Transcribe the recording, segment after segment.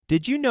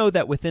Did you know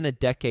that within a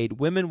decade,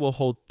 women will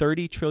hold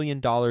 $30 trillion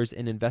in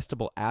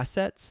investable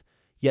assets?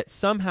 Yet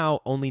somehow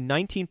only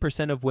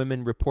 19% of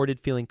women reported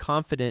feeling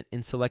confident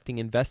in selecting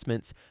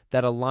investments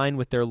that align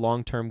with their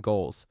long-term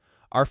goals.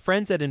 Our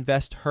friends at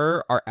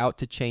InvestHer are out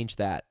to change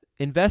that.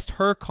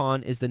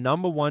 InvestHerCon is the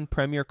 #1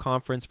 premier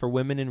conference for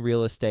women in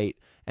real estate,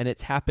 and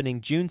it's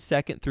happening June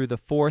 2nd through the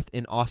 4th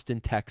in Austin,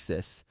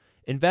 Texas.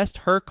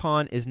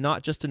 InvestHerCon is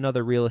not just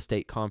another real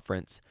estate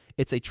conference.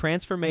 It's a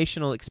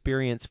transformational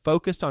experience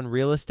focused on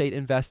real estate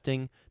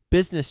investing,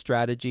 business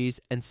strategies,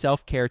 and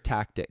self-care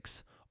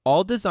tactics,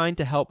 all designed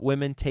to help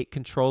women take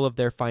control of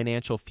their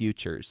financial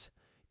futures.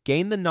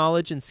 Gain the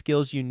knowledge and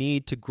skills you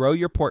need to grow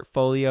your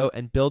portfolio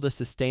and build a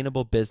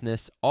sustainable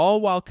business,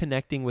 all while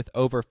connecting with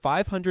over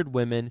 500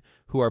 women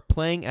who are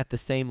playing at the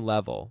same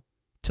level.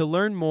 To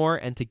learn more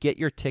and to get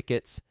your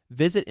tickets,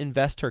 visit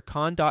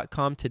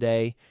InvestHerCon.com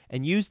today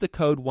and use the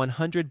code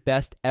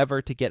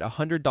 100BESTEVER to get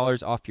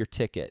 $100 off your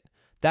ticket.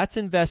 That's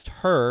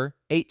InvestHer,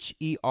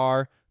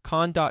 H-E-R,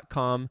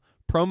 con.com,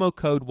 promo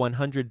code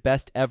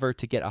 100BESTEVER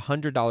to get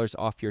 $100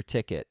 off your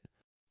ticket.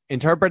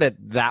 Interpret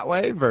it that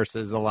way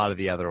versus a lot of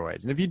the other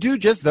ways. And if you do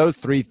just those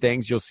three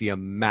things, you'll see a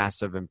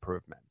massive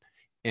improvement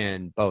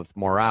in both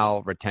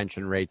morale,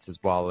 retention rates, as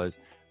well as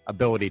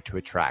ability to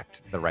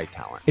attract the right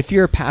talent. If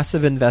you're a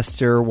passive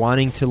investor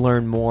wanting to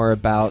learn more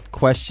about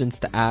questions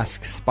to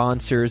ask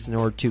sponsors in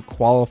order to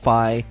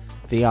qualify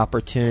the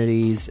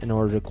opportunities, in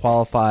order to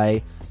qualify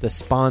the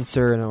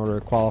sponsor, in order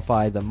to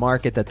qualify the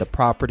market that the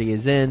property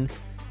is in,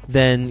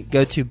 then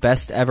go to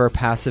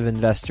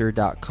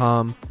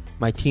besteverpassiveinvestor.com.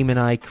 My team and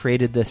I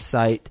created this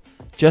site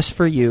just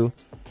for you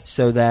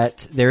so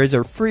that there is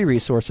a free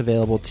resource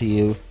available to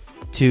you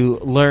to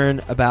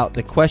learn about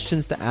the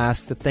questions to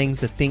ask, the things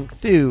to think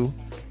through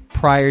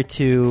prior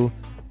to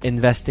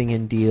investing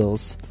in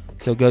deals.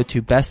 So go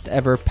to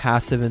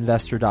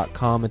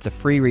besteverpassiveinvestor.com. It's a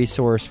free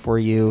resource for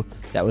you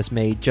that was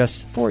made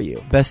just for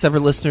you. Best Ever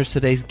listeners,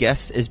 today's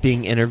guest is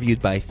being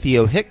interviewed by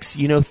Theo Hicks.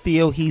 You know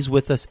Theo, he's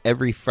with us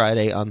every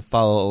Friday on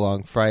Follow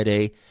Along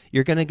Friday.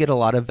 You're going to get a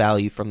lot of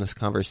value from this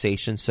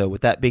conversation. So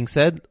with that being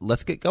said,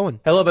 let's get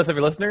going. Hello, Best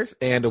Ever listeners,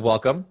 and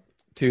welcome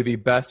to the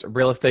Best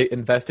Real Estate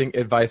Investing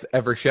Advice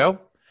Ever show.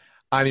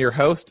 I'm your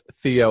host,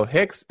 Theo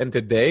Hicks, and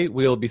today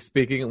we'll be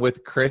speaking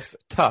with Chris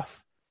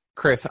Tuff.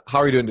 Chris, how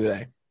are you doing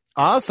today?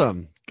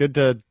 Awesome. Good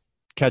to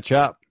catch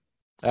up.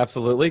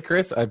 Absolutely,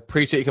 Chris. I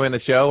appreciate you coming on the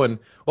show. And,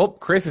 well,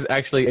 Chris is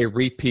actually a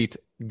repeat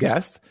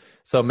guest,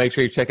 so make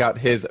sure you check out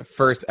his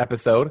first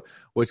episode,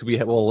 which we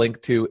will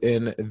link to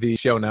in the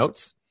show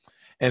notes.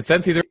 And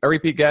since he's a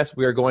repeat guest,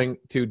 we are going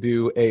to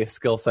do a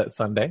skill set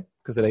Sunday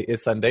because today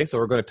is Sunday. So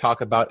we're going to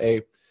talk about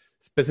a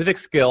specific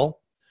skill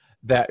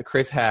that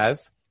Chris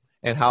has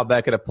and how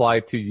that could apply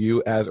to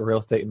you as real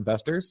estate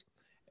investors.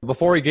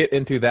 Before we get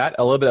into that,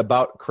 a little bit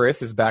about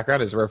Chris, his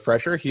background as a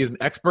refresher. He is an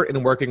expert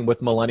in working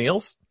with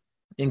millennials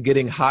and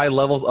getting high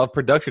levels of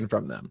production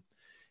from them.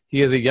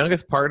 He is the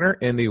youngest partner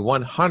in the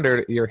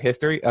 100-year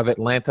history of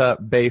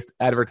Atlanta-based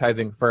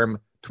advertising firm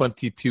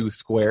 22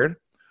 Squared,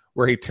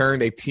 where he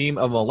turned a team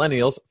of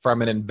millennials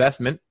from an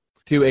investment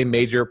to a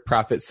major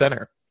profit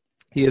center.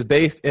 He is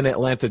based in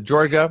Atlanta,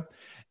 Georgia,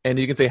 and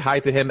you can say hi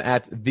to him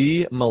at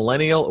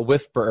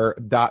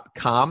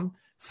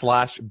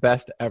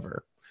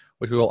themillennialwhisperer.com/bestever,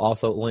 which we will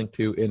also link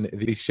to in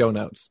the show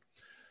notes.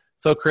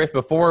 So, Chris,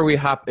 before we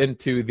hop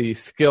into the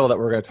skill that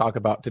we're going to talk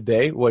about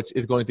today, which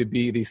is going to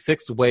be the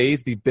 6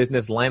 ways the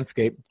business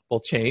landscape will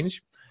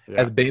change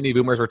as baby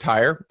boomers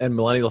retire and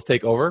millennials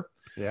take over.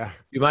 Yeah. Do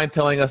you mind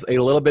telling us a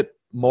little bit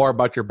more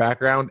about your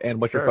background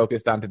and what you're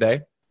focused on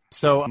today?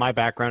 So my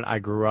background, I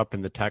grew up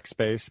in the tech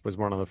space, was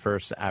one of the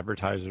first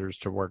advertisers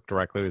to work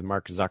directly with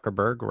Mark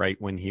Zuckerberg right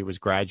when he was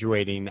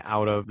graduating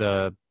out of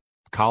the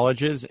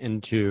colleges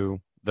into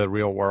the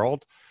real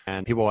world.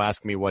 And people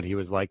ask me what he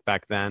was like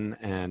back then,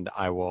 and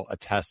I will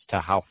attest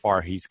to how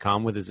far he's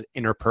come with his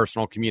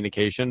interpersonal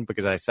communication,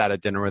 because I sat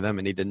at dinner with him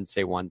and he didn't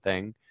say one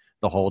thing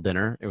the whole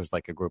dinner. It was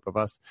like a group of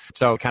us.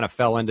 So it kind of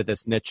fell into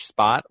this niche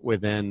spot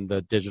within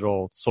the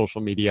digital social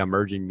media,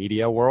 emerging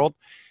media world,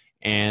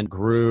 and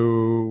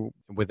grew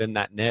within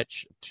that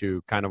niche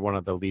to kind of one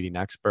of the leading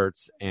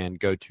experts and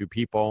go-to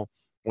people,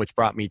 which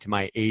brought me to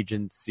my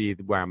agency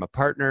where I'm a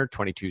partner,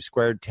 22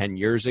 Squared, 10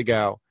 years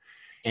ago.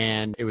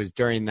 And it was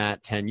during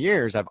that 10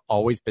 years, I've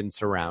always been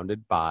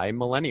surrounded by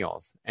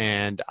millennials.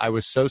 And I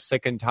was so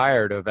sick and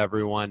tired of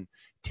everyone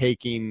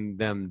taking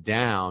them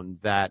down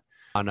that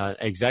on an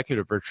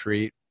executive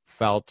retreat,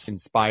 felt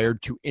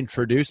inspired to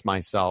introduce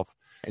myself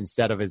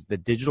instead of as the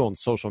digital and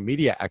social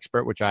media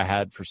expert, which I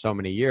had for so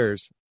many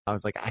years. I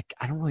was like, I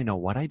don't really know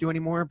what I do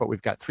anymore, but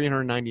we've got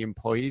 390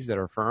 employees at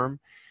our firm,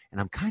 and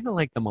I'm kind of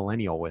like the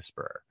millennial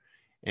whisperer.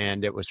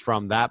 And it was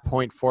from that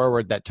point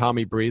forward that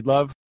Tommy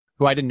Breedlove,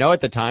 who I didn't know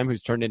at the time,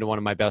 who's turned into one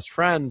of my best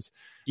friends,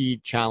 he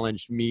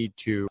challenged me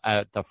to,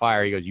 at the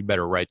fire, he goes, "You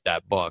better write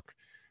that book."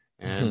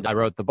 And I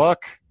wrote the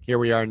book. Here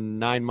we are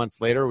 9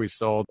 months later. We've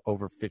sold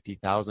over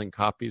 50,000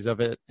 copies of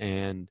it.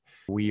 And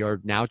we are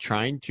now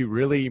trying to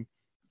really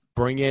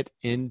bring it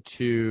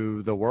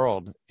into the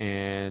world.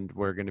 And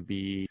we're going to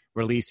be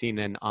releasing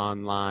an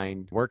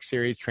online work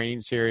series,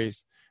 training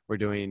series. We're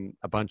doing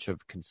a bunch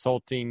of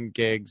consulting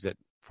gigs at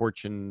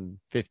Fortune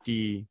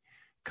 50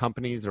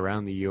 companies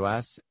around the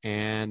US.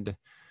 And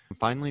I'm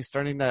finally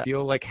starting to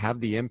feel like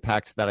have the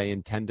impact that I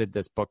intended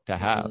this book to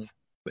have.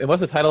 And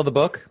what's the title of the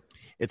book?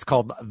 It's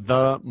called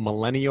The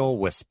Millennial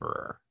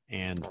Whisperer.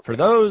 And for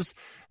those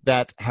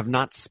that have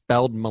not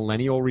spelled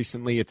millennial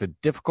recently, it's a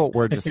difficult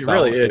word to spell. It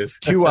really is. It's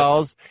 2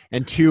 L's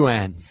and 2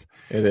 N's.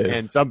 It is.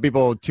 And some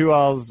people 2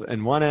 L's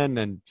and 1 N.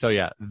 And so,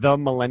 yeah,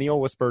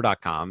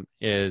 themillennialwhisperer.com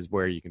is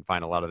where you can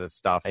find a lot of this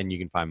stuff. And you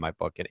can find my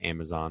book at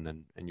Amazon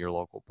and your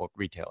local book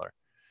retailer.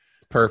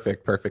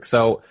 Perfect.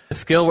 So the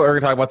skill we're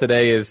going to talk about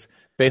today is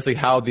basically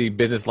how the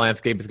business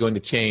landscape is going to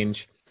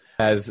change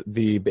as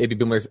the baby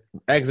boomers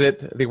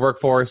exit the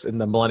workforce and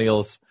the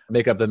millennials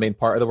make up the main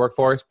part of the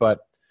workforce. But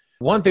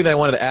one thing that I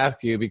wanted to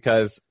ask you,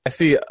 because I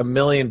see a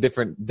million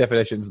different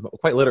definitions,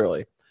 quite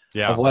literally,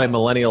 of what a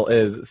millennial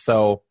is.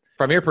 So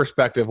from your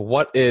perspective,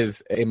 what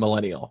is a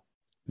millennial?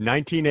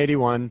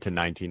 1981 to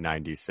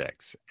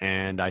 1996.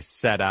 And I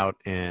set out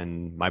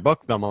in my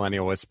book, The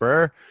Millennial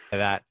Whisperer,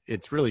 that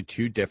it's really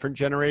two different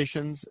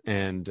generations.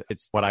 And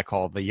it's what I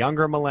call the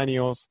younger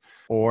millennials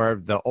or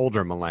the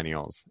older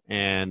millennials.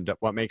 And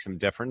what makes them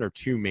different are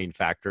two main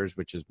factors,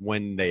 which is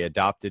when they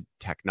adopted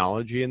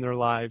technology in their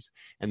lives,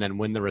 and then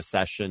when the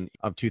recession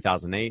of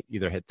 2008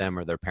 either hit them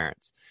or their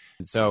parents.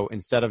 And so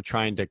instead of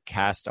trying to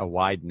cast a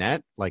wide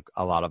net, like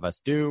a lot of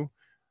us do,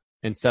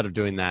 instead of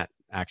doing that,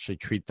 actually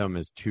treat them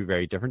as two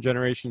very different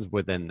generations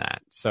within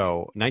that.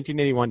 So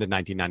 1981 to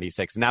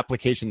 1996, an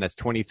application that's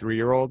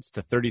 23-year-olds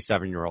to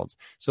 37-year-olds.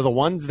 So the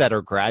ones that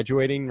are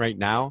graduating right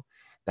now,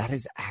 that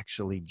is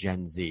actually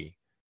Gen Z.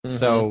 Mm-hmm.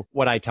 So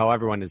what I tell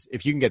everyone is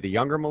if you can get the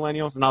younger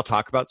millennials, and I'll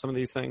talk about some of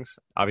these things,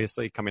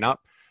 obviously, coming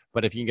up,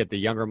 but if you can get the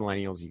younger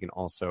millennials, you can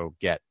also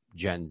get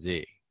Gen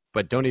Z.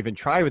 But don't even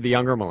try with the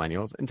younger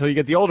millennials until you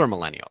get the older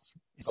millennials.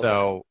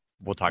 So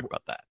we'll talk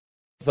about that.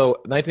 So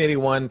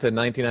 1981 to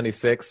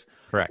 1996.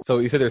 Correct. So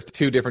you said there's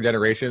two different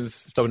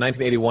generations. So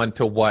 1981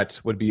 to what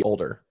would be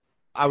older?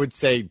 I would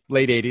say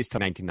late 80s to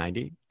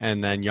 1990.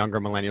 And then younger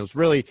millennials,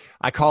 really,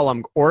 I call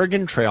them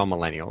Oregon Trail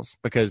millennials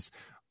because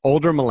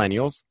older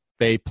millennials,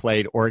 they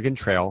played Oregon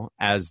Trail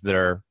as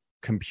their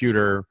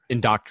computer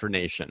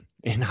indoctrination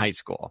in high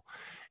school.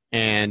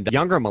 And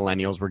younger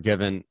millennials were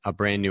given a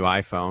brand new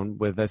iPhone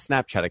with a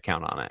Snapchat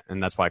account on it.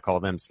 And that's why I call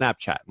them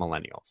Snapchat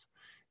millennials.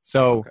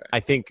 So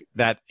I think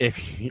that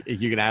if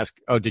you can ask,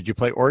 oh, did you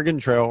play Oregon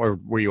Trail or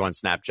were you on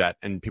Snapchat?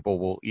 And people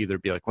will either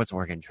be like, what's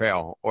Oregon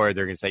Trail? Or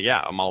they're going to say, yeah,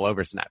 I'm all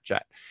over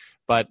Snapchat.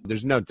 But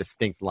there's no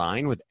distinct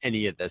line with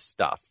any of this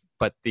stuff.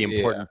 But the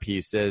important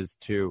piece is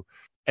to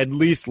at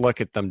least look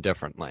at them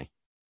differently.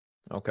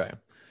 Okay.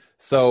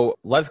 So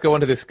let's go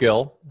into the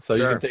skill. So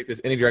you can take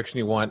this any direction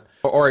you want.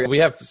 Or we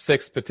have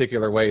 6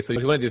 particular ways. So if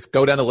you want to just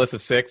go down the list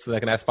of 6 and I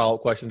can ask follow-up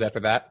questions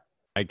after that.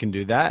 I can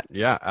do that.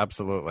 Yeah,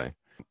 absolutely.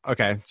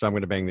 Okay, so I'm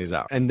going to bang these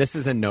out. And this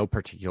is in no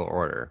particular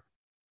order.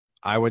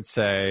 I would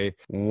say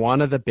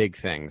one of the big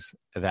things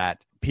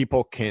that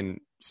people can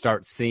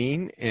start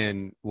seeing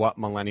in what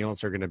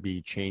millennials are going to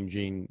be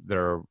changing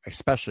their,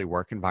 especially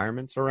work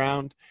environments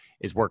around,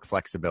 is work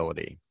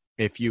flexibility.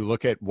 If you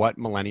look at what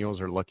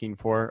millennials are looking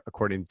for,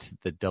 according to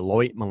the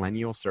Deloitte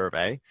Millennial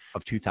Survey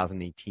of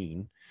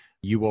 2018,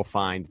 you will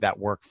find that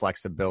work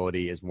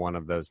flexibility is one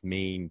of those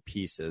main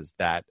pieces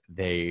that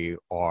they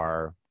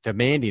are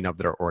demanding of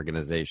their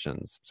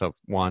organizations. So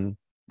one,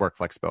 work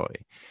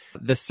flexibility.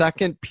 The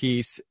second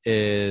piece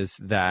is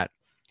that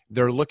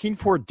they're looking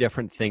for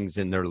different things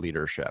in their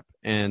leadership.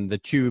 And the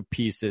two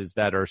pieces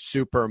that are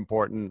super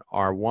important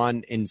are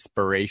one,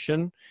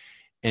 inspiration,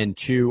 and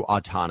two,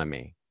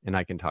 autonomy. And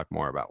I can talk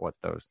more about what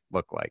those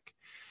look like.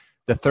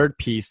 The third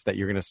piece that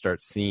you're going to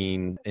start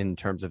seeing in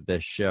terms of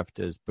this shift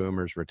as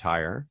boomers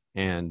retire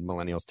and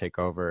millennials take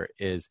over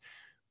is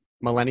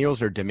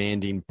millennials are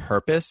demanding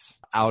purpose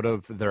out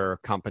of their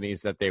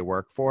companies that they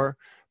work for,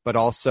 but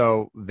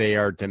also they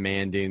are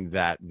demanding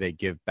that they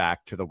give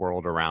back to the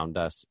world around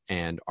us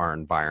and our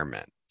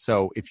environment.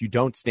 So if you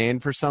don't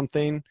stand for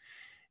something,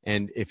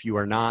 and if you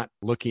are not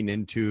looking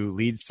into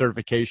LEED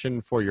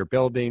certification for your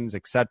buildings,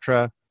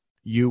 etc.,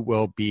 you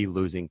will be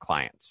losing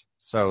clients.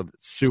 So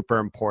super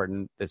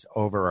important, this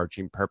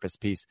overarching purpose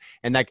piece.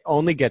 And that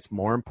only gets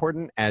more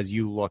important as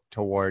you look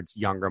towards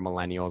younger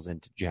millennials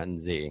into Gen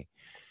Z.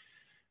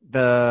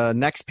 The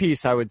next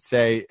piece I would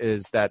say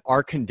is that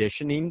our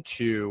conditioning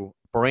to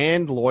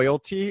brand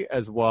loyalty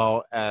as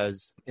well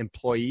as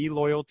employee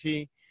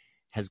loyalty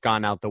has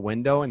gone out the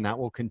window, and that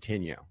will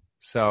continue.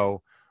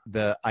 So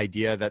the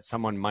idea that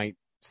someone might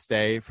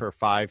stay for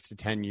 5 to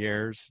 10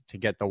 years to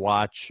get the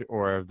watch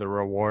or the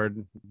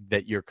reward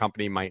that your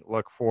company might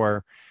look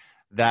for,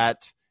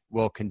 that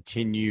will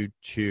continue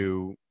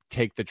to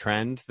take the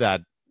trend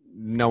that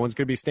no one's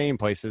going to be staying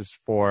places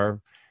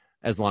for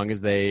as long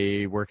as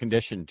they were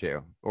conditioned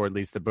to, or at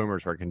least the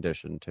boomers were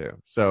conditioned to.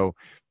 So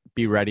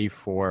be ready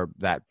for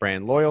that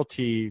brand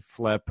loyalty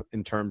flip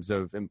in terms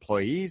of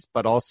employees,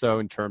 but also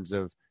in terms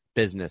of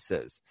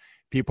businesses.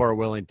 people are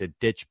willing to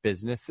ditch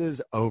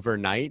businesses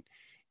overnight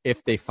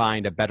if they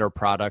find a better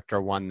product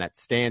or one that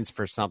stands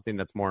for something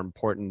that's more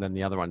important than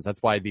the other ones.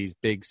 That's why these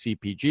big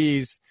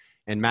CPGs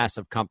and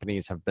massive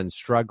companies have been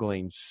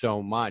struggling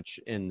so much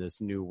in this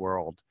new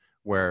world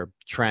where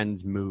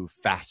trends move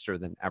faster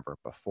than ever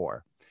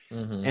before.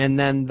 Mm-hmm. And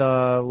then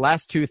the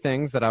last two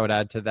things that I would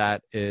add to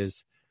that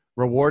is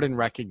reward and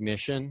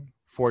recognition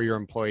for your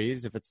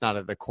employees. If it's not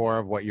at the core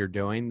of what you're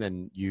doing,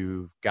 then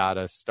you've got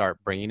to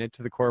start bringing it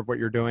to the core of what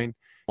you're doing.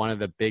 One of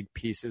the big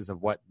pieces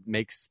of what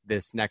makes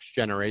this next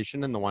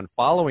generation and the one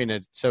following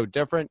it so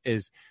different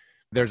is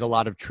there's a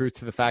lot of truth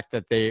to the fact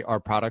that they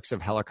are products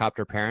of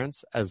helicopter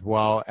parents, as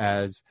well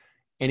as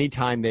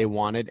anytime they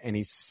wanted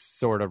any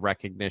sort of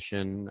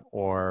recognition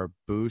or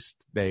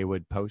boost, they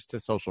would post to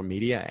social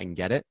media and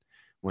get it.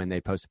 When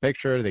they post a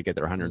picture, they get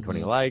their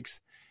 120 likes.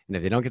 And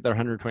if they don't get their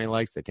 120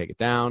 likes, they take it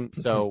down.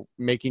 So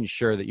making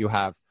sure that you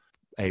have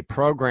a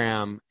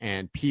program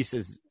and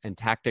pieces and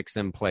tactics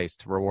in place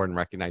to reward and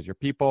recognize your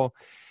people.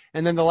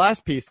 And then the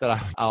last piece that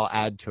I'll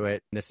add to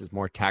it, and this is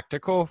more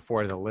tactical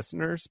for the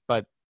listeners,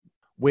 but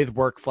with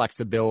work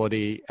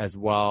flexibility as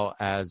well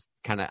as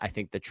kind of, I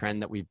think, the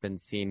trend that we've been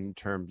seeing in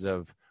terms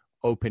of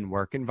open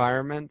work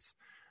environments,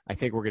 I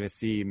think we're going to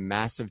see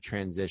massive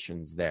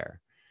transitions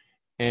there.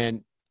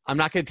 And I'm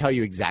not going to tell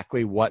you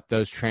exactly what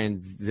those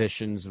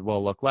transitions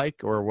will look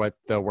like or what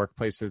the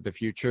workplace of the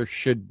future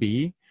should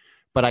be,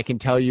 but I can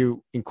tell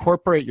you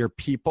incorporate your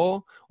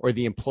people or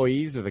the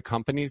employees or the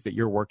companies that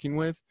you're working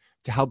with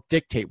to help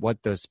dictate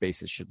what those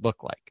spaces should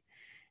look like.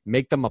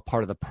 Make them a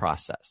part of the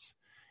process.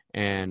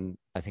 And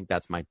I think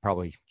that's my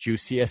probably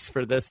juiciest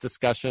for this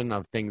discussion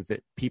of things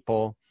that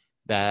people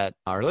that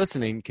are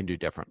listening can do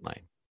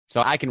differently.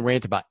 So I can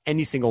rant about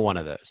any single one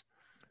of those.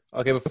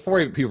 Okay, but before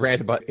we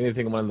rant about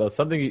anything one of those,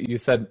 something you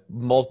said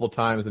multiple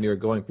times when you were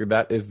going through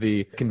that is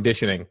the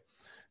conditioning.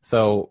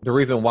 So the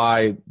reason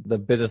why the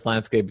business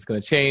landscape is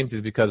going to change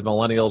is because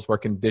millennials were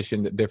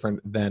conditioned different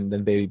than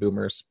baby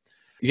boomers.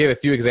 You gave a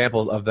few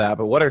examples of that,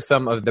 but what are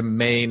some of the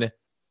main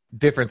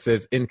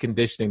differences in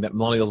conditioning that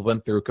millennials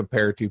went through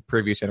compared to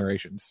previous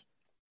generations?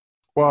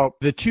 Well,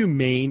 the two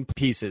main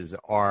pieces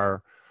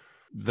are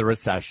the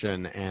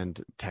recession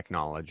and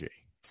technology.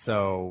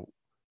 So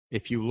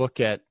if you look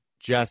at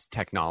just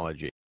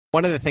technology,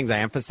 one of the things I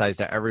emphasize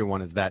to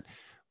everyone is that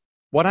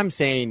what I'm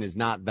saying is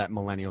not that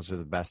millennials are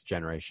the best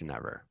generation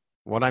ever.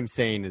 What I'm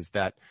saying is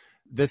that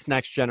this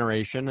next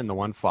generation and the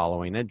one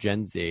following it,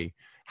 Gen Z,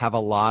 have a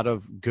lot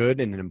of good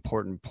and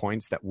important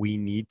points that we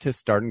need to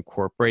start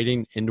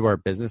incorporating into our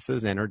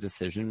businesses and our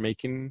decision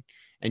making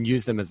and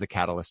use them as the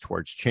catalyst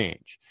towards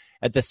change.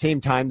 At the same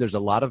time, there's a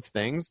lot of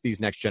things these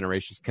next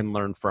generations can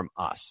learn from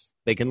us.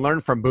 They can learn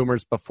from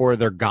boomers before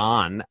they're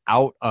gone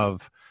out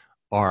of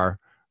our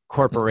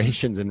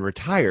corporations and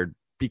retired,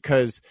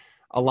 because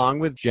along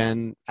with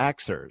Gen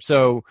Xers.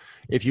 So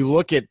if you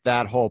look at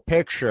that whole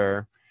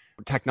picture,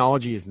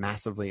 technology is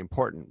massively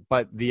important,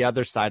 but the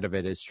other side of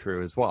it is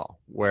true as well,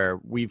 where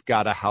we've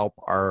got to help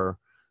our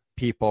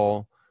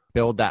people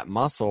build that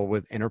muscle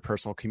with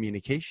interpersonal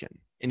communication.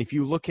 And if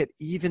you look at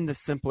even the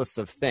simplest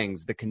of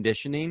things, the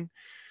conditioning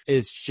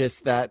is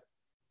just that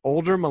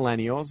older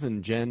millennials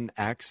and Gen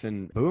X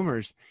and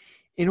boomers,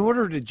 in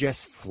order to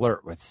just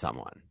flirt with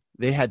someone,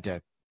 they had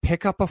to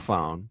pick up a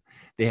phone,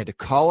 they had to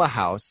call a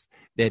house,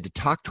 they had to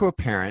talk to a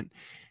parent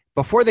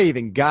before they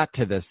even got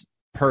to this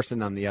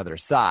person on the other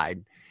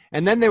side.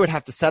 And then they would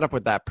have to set up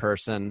with that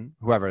person,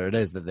 whoever it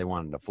is that they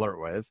wanted to flirt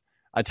with,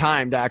 a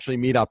time to actually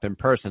meet up in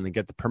person and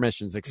get the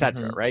permissions,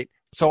 etc. Right?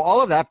 So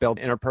all of that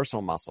builds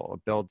interpersonal muscle.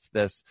 It builds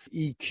this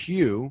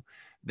EQ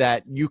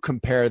that you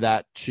compare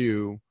that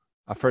to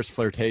a first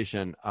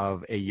flirtation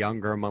of a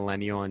younger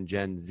millennial and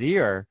Gen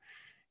Zer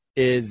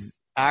is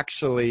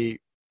actually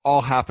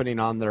all happening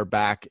on their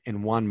back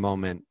in one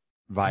moment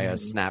via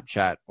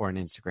Snapchat or an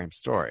Instagram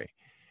story.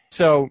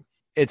 So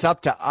it's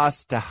up to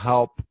us to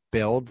help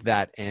build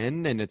that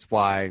in. And it's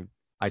why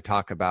I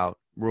talk about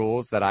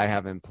rules that I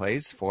have in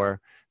place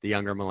for the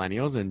younger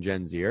millennials and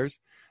Gen Zers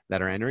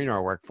that are entering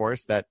our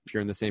workforce, that if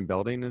you're in the same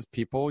building as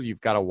people,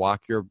 you've got to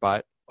walk your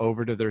butt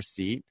over to their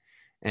seat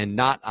and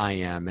not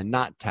IM and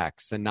not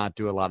text and not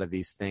do a lot of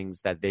these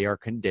things that they are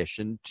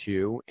conditioned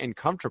to and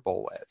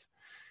comfortable with.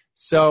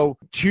 So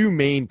two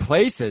main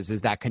places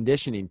is that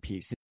conditioning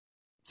piece.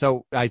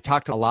 So I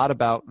talked a lot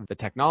about the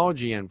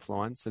technology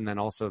influence and then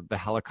also the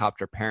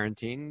helicopter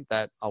parenting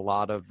that a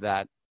lot of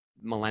that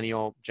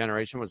millennial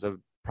generation was a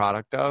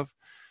product of.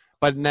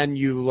 But then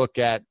you look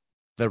at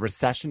the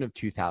recession of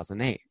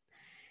 2008.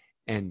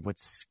 And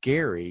what's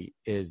scary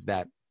is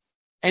that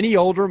any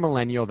older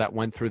millennial that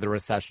went through the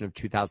recession of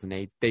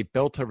 2008, they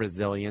built a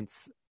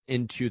resilience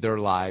into their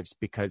lives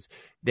because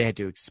they had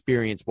to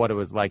experience what it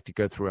was like to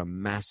go through a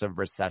massive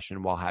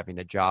recession while having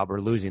a job or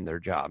losing their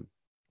job.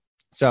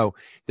 So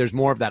there's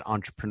more of that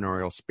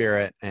entrepreneurial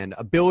spirit and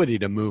ability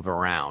to move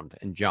around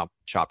and jump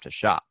shop to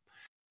shop.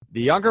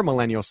 The younger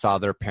millennials saw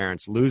their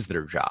parents lose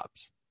their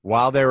jobs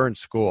while they were in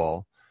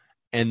school,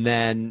 and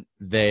then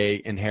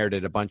they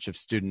inherited a bunch of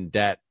student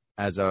debt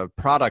as a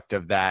product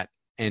of that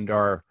and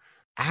are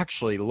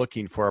actually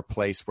looking for a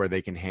place where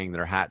they can hang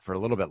their hat for a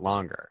little bit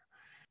longer.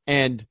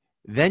 And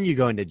then you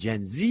go into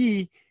Gen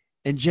Z,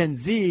 and Gen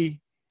Z,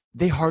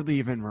 they hardly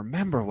even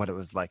remember what it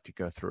was like to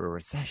go through a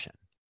recession.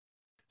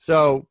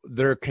 So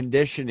their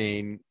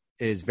conditioning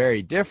is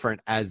very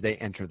different as they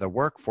enter the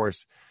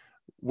workforce,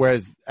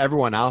 whereas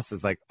everyone else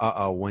is like,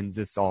 when's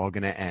this all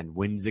going to end?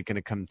 When's it going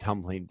to come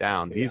tumbling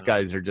down? Yeah. These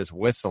guys are just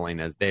whistling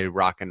as they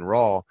rock and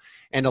roll.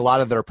 And a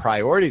lot of their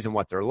priorities and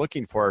what they're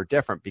looking for are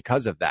different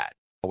because of that,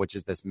 which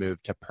is this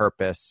move to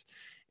purpose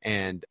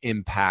and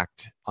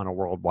impact on a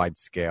worldwide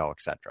scale,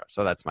 et cetera.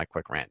 So that's my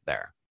quick rant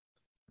there.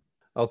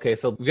 Okay,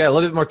 so we've got a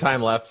little bit more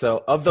time left.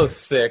 So of those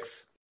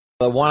 6,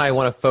 the one I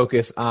want to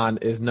focus on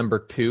is number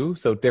 2.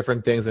 So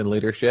different things in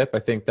leadership. I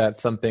think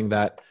that's something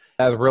that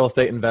as real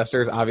estate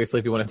investors, obviously,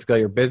 if you want to scale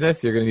your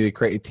business, you're going to need to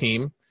create a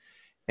team.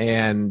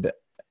 And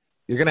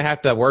you're going to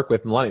have to work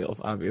with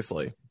millennials,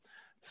 obviously.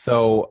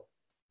 So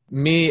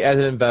me as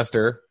an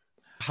investor,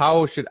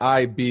 how should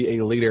I be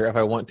a leader if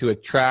I want to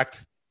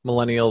attract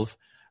millennials,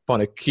 if I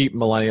want to keep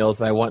millennials,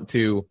 and I want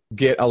to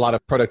get a lot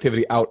of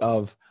productivity out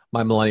of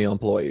my millennial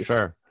employees?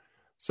 Sure.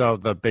 So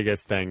the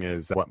biggest thing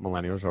is what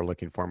millennials are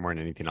looking for more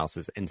than anything else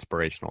is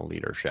inspirational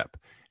leadership.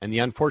 And the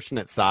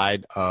unfortunate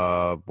side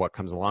of what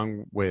comes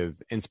along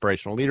with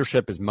inspirational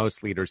leadership is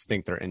most leaders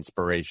think they're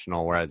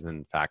inspirational, whereas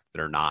in fact,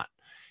 they're not.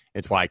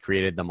 It's why I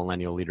created the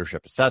Millennial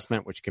Leadership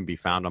Assessment, which can be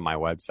found on my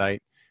website.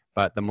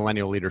 But the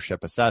Millennial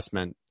Leadership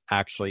Assessment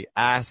actually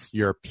asks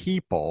your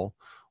people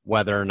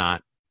whether or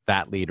not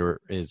that leader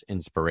is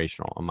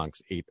inspirational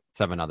amongst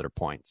 7 other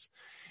points.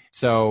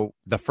 So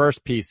the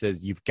first piece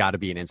is you've got to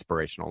be an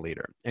inspirational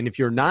leader. And if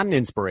you're not an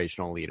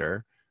inspirational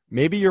leader,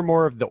 maybe you're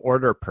more of the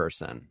order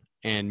person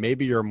and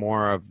maybe you're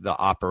more of the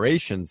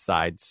operations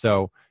side.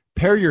 So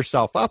pair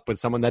yourself up with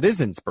someone that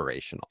is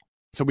inspirational.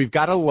 So we've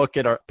got to look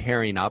at our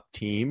pairing up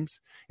teams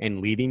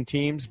and leading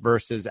teams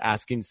versus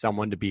asking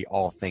someone to be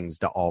all things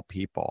to all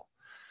people.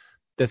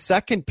 The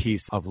second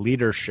piece of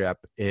leadership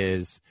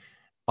is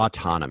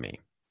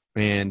autonomy.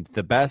 And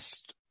the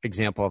best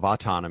example of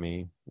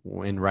autonomy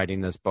in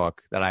writing this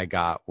book that I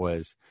got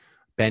was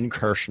Ben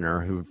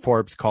Kirshner, who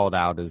Forbes called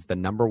out as the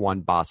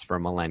 #1 boss for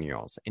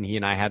millennials. And he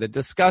and I had a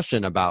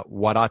discussion about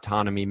what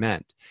autonomy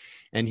meant.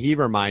 And he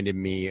reminded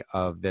me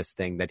of this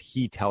thing that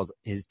he tells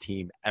his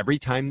team every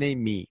time they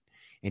meet.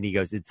 And he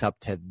goes, it's up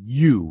to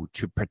you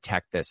to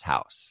protect this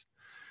house.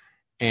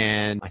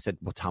 And I said,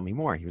 well, tell me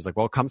more. He was like,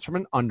 well, it comes from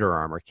an Under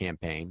Armour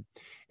campaign.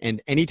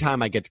 And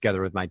anytime I get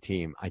together with my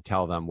team, I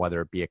tell them,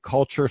 whether it be a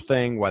culture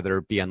thing, whether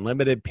it be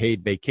unlimited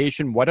paid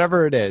vacation,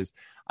 whatever it is,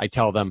 I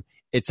tell them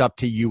it's up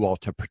to you all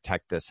to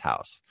protect this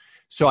house.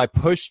 So I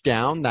push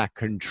down that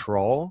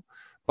control,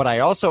 but I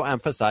also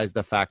emphasize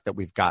the fact that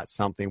we've got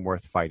something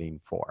worth fighting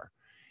for.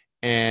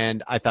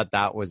 And I thought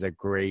that was a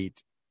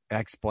great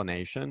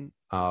explanation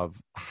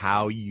of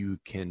how you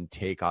can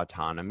take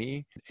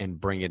autonomy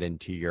and bring it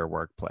into your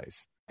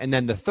workplace. And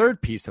then the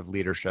third piece of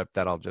leadership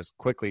that I'll just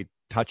quickly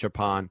touch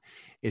upon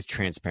is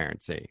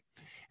transparency.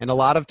 And a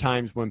lot of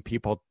times when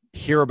people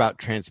hear about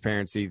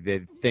transparency, they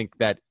think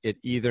that it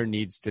either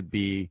needs to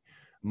be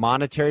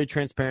monetary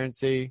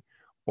transparency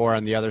or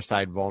on the other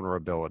side,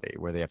 vulnerability,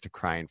 where they have to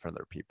cry in front of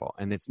their people.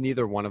 And it's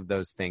neither one of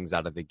those things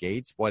out of the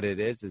gates. What it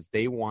is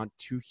they want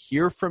to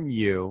hear from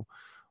you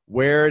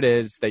where it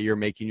is that you're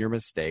making your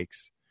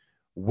mistakes,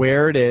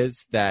 where it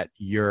is that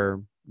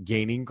you're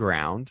gaining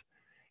ground,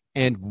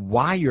 and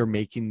why you're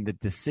making the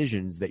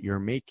decisions that you're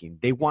making.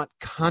 They want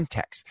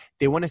context.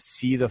 They want to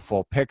see the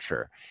full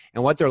picture.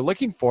 And what they're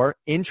looking for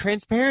in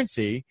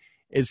transparency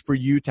is for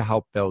you to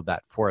help build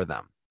that for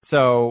them.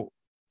 So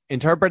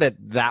interpret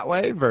it that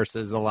way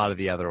versus a lot of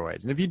the other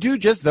ways. And if you do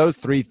just those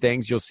 3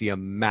 things, you'll see a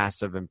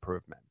massive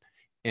improvement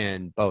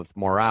in both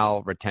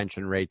morale,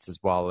 retention rates, as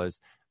well as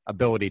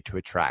ability to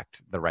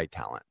attract the right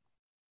talent.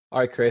 All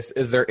right, Chris,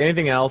 is there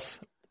anything else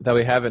that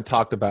we haven't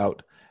talked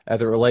about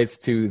as it relates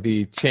to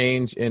the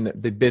change in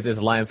the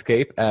business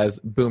landscape as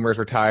boomers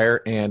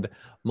retire and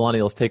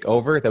millennials take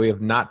over that we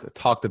have not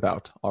talked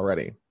about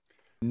already?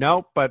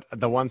 No, but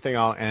the one thing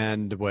I'll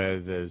end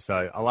with is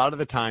a lot of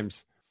the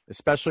times,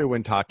 especially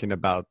when talking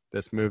about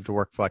this move to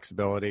work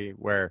flexibility,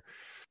 where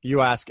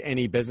you ask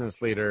any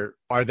business leader,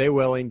 are they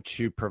willing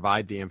to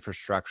provide the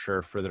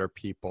infrastructure for their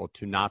people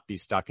to not be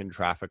stuck in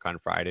traffic on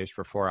Fridays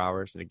for 4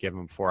 hours and to give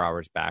them 4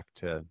 hours back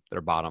to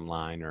their bottom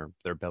line or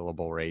their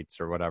billable rates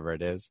or whatever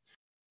it is?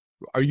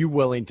 Are you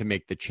willing to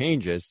make the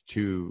changes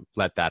to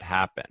let that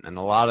happen? And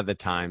a lot of the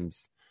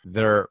times,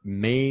 their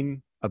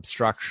main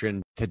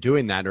obstruction to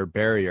doing that or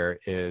barrier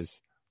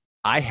is,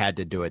 I had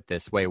to do it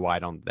this way, why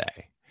don't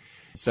they?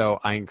 So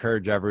I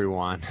encourage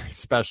everyone,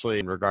 especially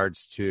in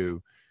regards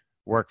to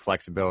work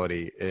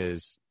flexibility,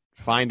 is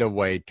find a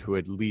way to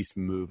at least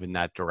move in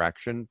that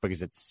direction,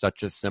 because it's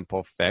such a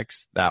simple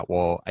fix that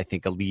will, I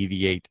think,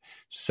 alleviate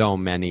so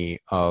many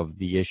of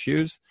the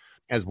issues,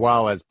 as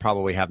well as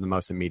probably have the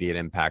most immediate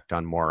impact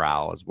on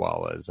morale, as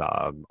well as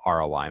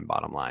ROI and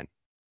bottom line.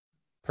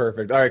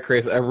 Perfect. All right,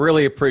 Chris, I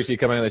really appreciate you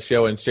coming on the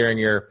show and sharing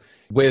your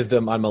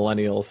wisdom on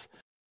millennials.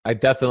 I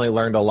definitely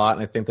learned a lot,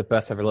 and I think the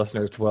best of your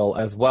listeners will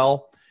as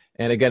well.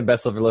 And again,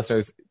 best of your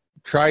listeners,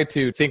 try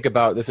to think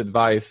about this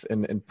advice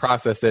and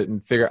process it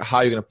and figure out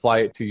how you can apply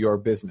it to your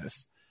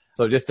business.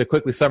 So just to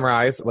quickly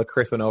summarize what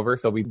Chris went over.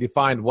 So we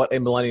defined what a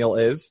millennial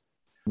is,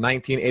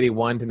 1981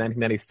 to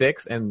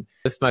 1996. And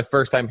this is my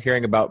first time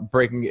hearing about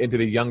breaking into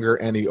the younger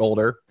and the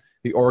older,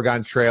 the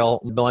Oregon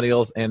Trail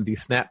millennials and the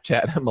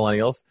Snapchat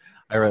millennials.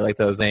 I really like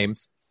those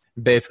names.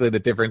 Basically, the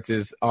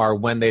differences are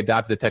when they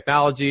adopted the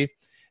technology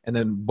and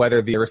then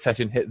whether the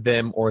recession hit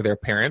them or their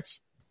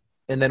parents.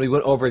 And then we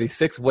went over the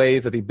 6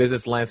 ways that the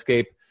business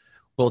landscape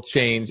will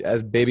change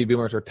as baby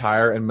boomers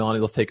retire and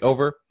millennials take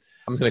over.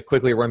 I'm just going to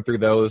quickly run through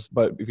those,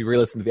 but if you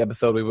re-listen to the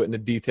episode, we went into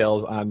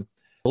details on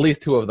at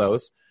least 2 of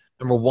those.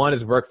 Number 1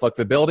 is work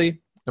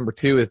flexibility. Number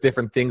 2 is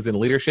different things in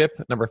leadership.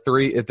 Number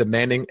 3 is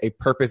demanding a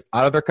purpose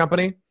out of their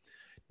company.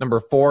 Number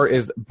 4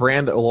 is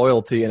brand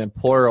loyalty and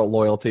employer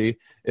loyalty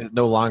is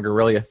no longer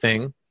really a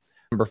thing.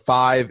 Number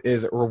 5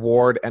 is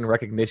reward and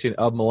recognition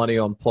of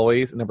millennial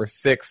employees. And number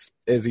 6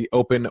 is the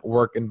open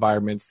work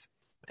environments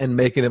and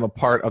making them a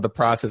part of the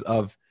process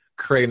of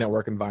creating that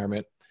work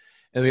environment.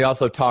 And we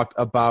also talked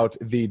about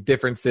the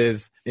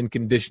differences in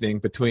conditioning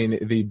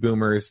between the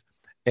boomers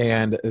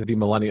and the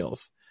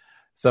millennials.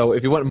 So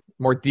if you want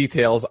more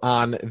details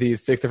on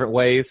these 6 different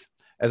ways,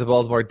 as well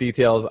as more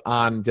details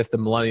on just the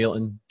millennial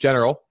in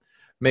general,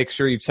 make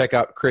sure you check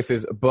out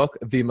Chris's book,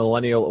 The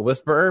Millennial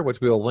Whisperer,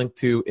 which we will link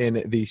to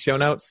in the show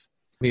notes.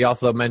 He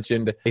also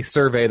mentioned a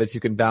survey that you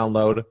can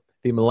download,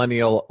 the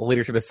Millennial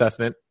Leadership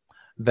Assessment,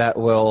 that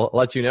will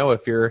let you know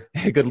if you're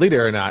a good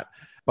leader or not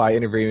by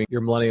interviewing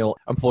your millennial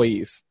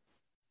employees.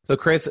 So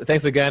Chris,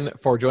 thanks again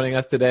for joining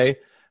us today.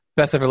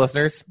 Best ever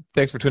listeners,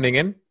 thanks for tuning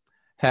in.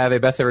 Have a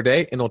best ever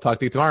day, and we'll talk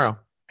to you tomorrow.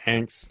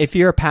 Thanks. If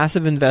you're a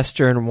passive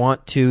investor and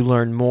want to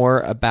learn more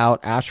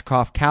about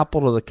Ashcroft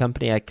Capital, the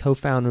company I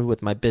co-founded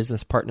with my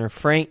business partner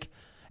Frank,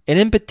 and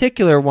in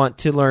particular want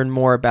to learn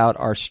more about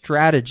our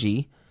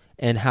strategy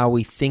and how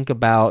we think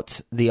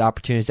about the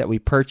opportunities that we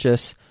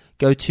purchase,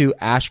 go to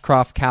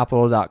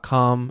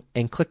ashcroftcapital.com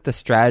and click the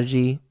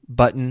strategy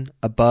button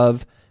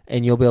above,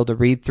 and you'll be able to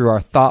read through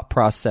our thought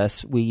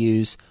process we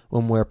use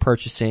when we're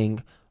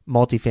purchasing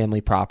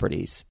multifamily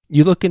properties.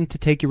 You looking to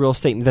take your real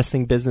estate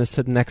investing business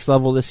to the next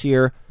level this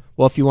year?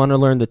 Well, if you want to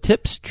learn the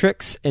tips,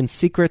 tricks, and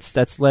secrets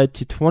that's led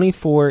to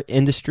 24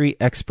 industry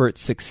expert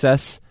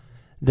success,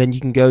 then you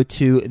can go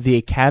to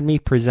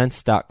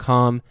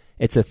theacademypresents.com.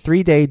 It's a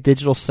 3-day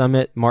digital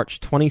summit,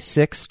 March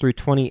 26th through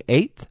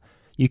 28th.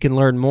 You can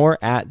learn more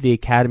at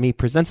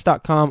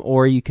theacademypresents.com,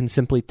 or you can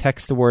simply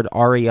text the word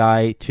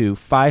REI to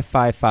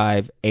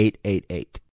 555-888.